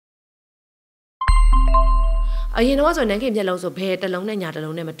အရင်တော့ဆိုနန်းခင်မျက်လုံးဆိုဘယ်တစ်လုံးနဲ့ညာတစ်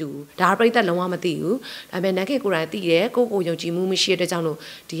လုံးနဲ့မတူဘူးဒါပြိသက်လုံးဝမသိဘူးဒါပေမဲ့နန်းခင်ကိုယ်တိုင်သိတယ်ကိုယုံကြည်မှုမရှိတဲ့ကြောင့်လို့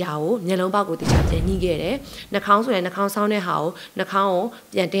ဒီဟာကိုမျက်လုံးပေါက်ကိုတခြားပြန်ညှိခဲ့တယ်နှာခေါင်းဆိုရင်နှာခေါင်းဆောင်းတဲ့ဟာကိုနှာခေါင်းကို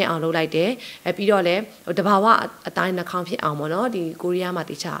ပြန်တင်းအောင်လုပ်လိုက်တယ်ပြီးတော့လည်းတဘာဝအတိုင်းနှာခေါင်းဖြစ်အောင်ပေါ့နော်ဒီကိုရီးယားမှာ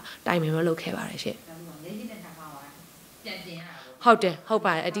တခြားတိုင်ပင်မလုပ်ခဲ့ပါတယ်ရှင့်ဟုတ်တယ်ဟုတ်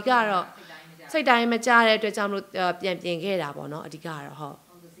ပါတယ်အဓိကတော့စိတ်တိုင်းမကြတဲ့အတွက်ကြောင့်လို့ပြန်ပြင်ခဲ့တာပေါ့နော်အဓိကကတော့ဟုတ်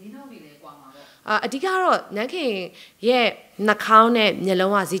အဓိကတော့နန်းခင်ရဲ့နှာခေါင်းနဲ့မျက်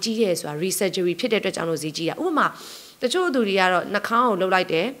လုံးကဈေးကြီးတယ်ဆိုတာ resurgery ဖြစ်တဲ့အတွက်ကြောင့်လို့ဈေးကြီးတာဥပမာတချို့သူတွေကတော့နှာခေါင်းကိုလှုပ်လိုက်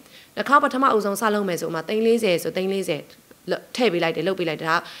တယ်နှာခေါင်းပထမအုပ်ဆုံးစလုပ်မယ်ဆိုမှ340ဆို340ထည့်ပေးလိုက်တယ်လှုပ်ပေးလိုက်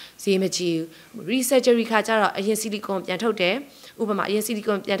တာဈေးမကြီးဘူး resurgery ခါကျတော့အရင်ဆီလီကွန်ပြန်ထုတ်တယ်ဥပမာအရင်ဆီလီ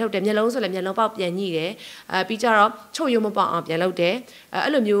ကွန်ပြန်ထုတ်တယ်မျက်လုံးဆိုလည်းမျက်လုံးပေါက်ပြန်ညှိတယ်ပြီးကြတော့ချုပ်ရုံမပေါက်အောင်ပြန်လုပ်တယ်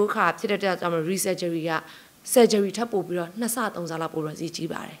အဲ့လိုမျိုးခါဖြစ်တဲ့အတွက်ကြောင့် resurgery က surgery ထပ်ပို့ပြီးတော့2ဆ3ဆလောက်ပို့တော့ဈေးကြီး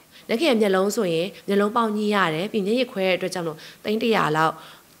ပါတယ်လက်ခင်မျက်လုံးဆိုရင်မျက်လုံးပေါက်ညှိရတယ်ပြီးမျက်ရည်ခွဲတဲ့အတွက်ကြောင့်လို့300လောက်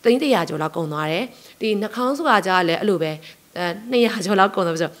300ကျော်လောက်ကုန်သွားတယ်ဒီနှာခေါင်းဆိုတာကြားလည်းအဲ့လိုပဲ200ကျော်လောက်ကုန်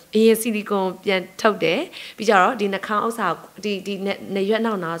သွားပြီဆိုအရင်ဆီလီကွန်ပြန်ထုတ်တယ်ပြီးကြတော့ဒီနှာခေါင်းဥစ္စာဒီနေရွက်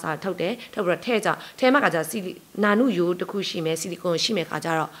နောက်နာစာထုတ်တယ်ထုတ်ပြီးတော့ထဲမှာကကြဆီလီနာနုယိုတစ်ခုရှိမယ်ဆီလီကွန်ရှိမယ်ခါကြ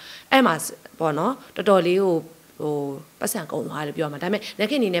တော့အဲ့မှာပေါ့နော်တော်တော်လေးကိုပတ်စံကုန်သွားတယ်ပြောမှာဒါပေမဲ့လက်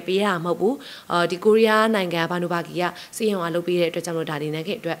ခင်အနေနဲ့ပေးရမှာမဟုတ်ဘူးဒီကိုရီးယားနိုင်ငံဘာနူဘာကီကစီရင်အောင်လုပ်ပေးတဲ့အတွက်ကြောင့်လို့ဒါဒီလက်ခ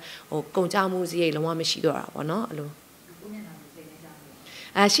င်အတွက်ကုန်ကြမှုစရိတ်လုံးဝမရှိတော့တာပေါ့နော်အဲ့လို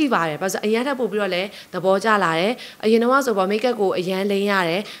ရှိပါတယ်ဘာလို့အရင်ထပ်ပို့ပြီးတော့လည်းသဘောကျလာတယ်အရင်တော့ဆိုပေါ့မိတ်ကပ်ကိုအရန်လိမ့်ရ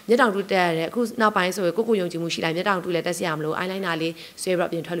တယ်မျက်တောင်တူတက်ရတယ်အခုနောက်ပိုင်းဆိုရင်ကိုယုံကြည်မှုရှိလိုက်မျက်တောင်တူလည်းတက်စီရမလို့အိုင်လိုင်းနာလေးဆွဲပြီးတော့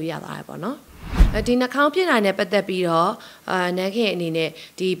ပြင်ထွက်လို့ရသွားတယ်ပေါ့နော်ဒီနှာခေါင်းပြင်နိုင်တဲ့ပတ်သက်ပြီးတော့နန်းခင်အနေနဲ့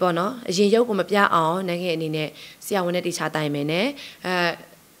ဒီပေါ့နော်အရင်ရုပ်ကိုမပြအောင်နန်းခင်အနေနဲ့ဆရာဝန်နဲ့တေချာတိုင်မယ်နဲ့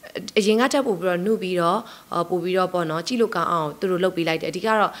အရင်ကတက်ပို့ပြီးတော့နှုတ်ပြီးတော့ပို့ပြီးတော့ပေါ့နော်ကြည့်လို့ကောင်းအောင်သူတို့လုပ်ပေးလိုက်တယ်အဓိက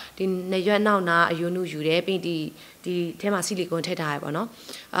တော့ဒီနေရွက်နောက်နာအယိုးနှုတ်ယူတယ်ပြီးဒီထဲမှာဆီလီကွန်ထည့်ထားရပေါ့နော်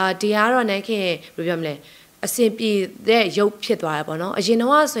ဒီကတော့နန်းခင်ဘယ်လိုပြောမလဲအစင်ပြေတဲ့ရုပ်ဖြစ်သွားတယ်ပေါ့နော်အရင်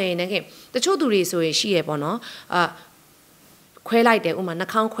တော့ဆိုရင်နန်းခင်တချို့သူတွေဆိုရင်ရှိရပေါ့နော်ခွဲလိုက်တယ်ဥမာနှာ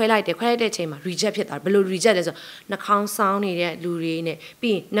ခေါင်းခွဲလိုက်တယ်ခွဲလိုက်တဲ့အချိန်မှာ reject ဖြစ်သွားတယ်ဘယ်လို reject လဲဆိုနှာခေါင်းဆောင်းနေတဲ့လူတွေနဲ့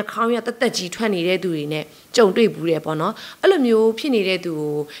ပြီးရင်နှာခေါင်းရတက်ကြီးထွက်နေတဲ့သူတွေနဲ့ကြုံတွေ့ဘူးတယ်ပေါ့နော်အဲ့လိုမျိုးဖြစ်နေတဲ့သူ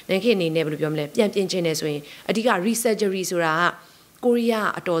ကိုနန်းခင်အနေနဲ့ဘယ်လိုပြောမလဲပြန်ပြင်ခြင်းနေဆိုရင်အဓိက resurgery ဆိုတာကကိုရီးယား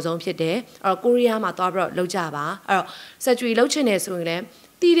အတော်ဆုံးဖြစ်တယ်အဲ့တော့ကိုရီးယားမှာသွားပြီးတော့လုပ်ကြပါအဲ့တော့ surgery လုပ်ချင်တယ်ဆိုရင်လည်း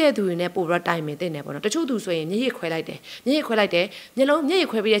တီးတဲ့သူတွေနဲ့ပို့ပြီးတော့တိုင်ပင်တင်တယ်ပေါ့နော်တချို့သူဆိုရင်မျက်ရည်ခွဲလိုက်တယ်မျက်ရည်ခွဲ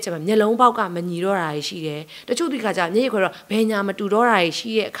ပြီးတဲ့အချိန်မှာမျက်လုံးပေါက်ကမညီတော့တာရှိတယ်တချို့ဒီခါကျမျက်ရည်ခွဲတော့ဘယ်ညာမတူတော့တာ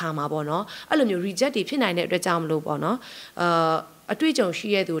ရှိတဲ့အခါမှာပေါ့နော်အဲ့လိုမျိုး reject တွေဖြစ်နိုင်တဲ့အတွက်ကြောင့်မလို့ပေါ့နော်အတွေ့အကြုံရှိ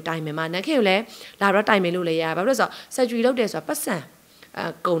တဲ့သူတိုင်ပင်မှာနန်းခင်ကိုလည်းလာပြီးတော့တိုင်ပင်လို့လည်းရတယ်ဘာလို့လဲဆိုတော့ surgery လုပ်တယ်ဆိုတာပတ်စံ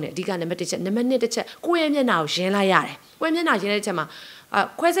ကုန်တယ်အဓိကနံပါတ်1ချက်နံပါတ်2တစ်ချက်ကိုယ့်ရဲ့မျက်နှာကိုရင်းလိုက်ရတယ်ကိုယ့်ရဲ့မျက်နှာရင်းတဲ့ချက်မှာ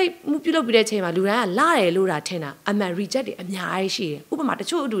ခွဲစိတ်မှုပြုလုပ်ပြီးတဲ့အချိန်မှာလူတိုင်းကလာတယ်လို့တာထင်တာအမှန် reject တွေအများကြီးရှိတယ်ဥပမာတ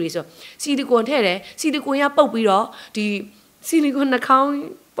ချို့အတူတွေဆိုဆီလီကွန်ထည့်တယ်ဆီလီကွန်ကပုတ်ပြီးတော့ဒီဆီလီကွန်နှာခေါင်း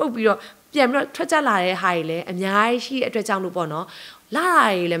ပုတ်ပြီးတော့ပြန်ပြီးတော့ထွက်ကျလာတဲ့ဟာတွေလည်းအများကြီးရှိတဲ့အတွက်ကြောင့်လို့ပေါ့နော်လာတာ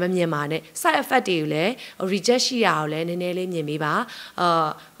တွေလည်းမမြင်ပါနဲ့ side effect တွေကိုလည်း reject ရှိတာကိုလည်းနည်းနည်းလေးမြင်ပေးပါ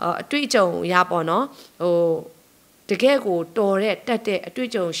အတွေ့အကြုံရပေါ့နော်တကယ်ကိုတော်တဲ့တက်တဲ့အတွေ့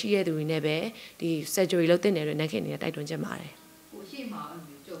အကြုံရှိတဲ့သူတွေနဲ့ပဲဒီ surgery လုပ်တဲ့နေတွေနန်းခင်နေတိုက်တွန်းချက်ပါတယ်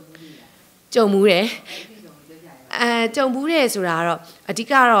ကြုံမှုတယ်ကြုံမှုတယ်ဆိုတာကတော့အဓိ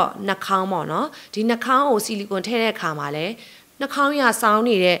ကတော့နှာခေါင်းပေါ့နော်ဒီနှာခေါင်းကိုဆီလီကွန်ထည့်တဲ့အခါမှာလည်းနှာခေါင်းရဆောင်း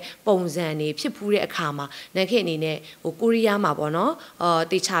နေတဲ့ပုံစံတွေဖြစ်ဖူးတဲ့အခါမှာနန်းခင်အနေနဲ့ဟိုကိုရီးယားမှာပေါ့နော်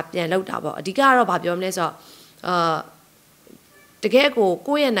တေချာပြန်လောက်တာပေါ့အဓိကတော့ဗာပြောမလဲဆိုတော့တကယ်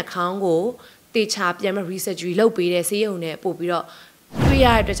ကိုယ့်ရဲ့နှာခေါင်းကိုတေချာပြန်မ resurgery လုပ်ပေးတဲ့ဆေးရုံနဲ့ပို့ပြီးတော့တွေ့ရ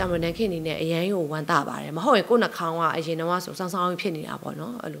တဲ့အတွက်ကြောင့်နန်းခင်အနေနဲ့အရန်ကိုဝမ်းသာပါတယ်မဟုတ်ရင်ကိုယ့်နှာခေါင်းကအရင်တော့ဆိုဆောင်းဖြစ်နေတာပေါ့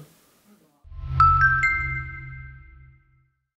နော်အဲ့လို